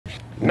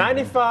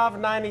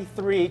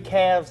95-93,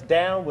 Cavs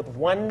down with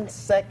 1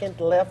 second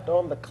left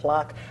on the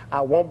clock. I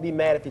won't be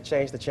mad if you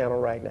change the channel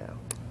right now.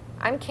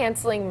 I'm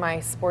canceling my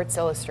Sports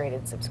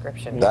Illustrated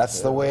subscription.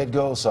 That's the way it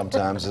goes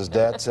sometimes. His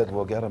dad said,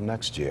 we'll get him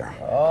next year.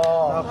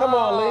 Oh, come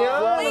on,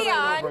 Leon.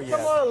 Leon.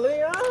 Come on,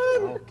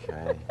 Leon.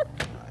 Okay.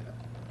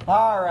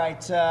 All right,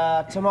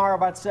 tomorrow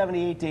about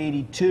 78 to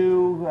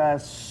 82.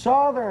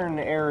 Southern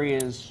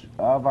areas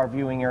of our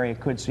viewing area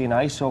could see an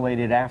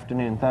isolated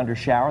afternoon thunder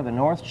shower. The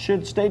north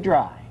should stay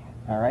dry.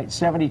 All right,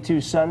 72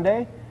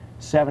 Sunday,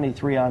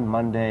 73 on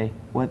Monday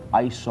with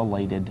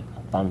isolated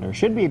thunder.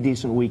 Should be a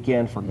decent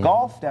weekend for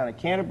golf down at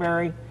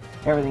Canterbury.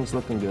 Everything's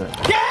looking good.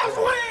 Cavs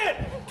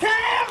win!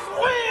 Cavs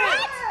win!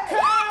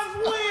 Cavs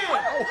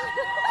win!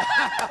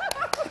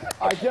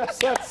 I guess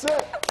that's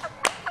it.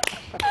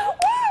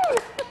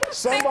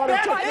 Somebody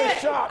took the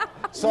shot.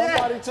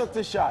 Somebody took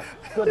the shot.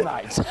 Good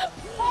night.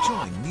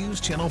 Join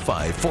News Channel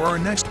 5 for our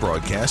next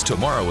broadcast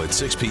tomorrow at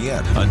 6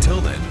 p.m. Until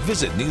then,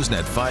 visit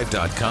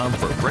NewsNet5.com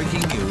for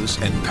breaking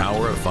news and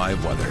Power of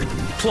 5 weather.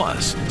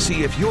 Plus,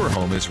 see if your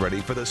home is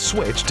ready for the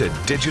switch to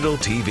digital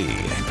TV.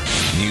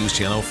 News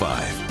Channel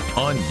 5,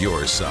 on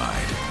your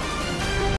side.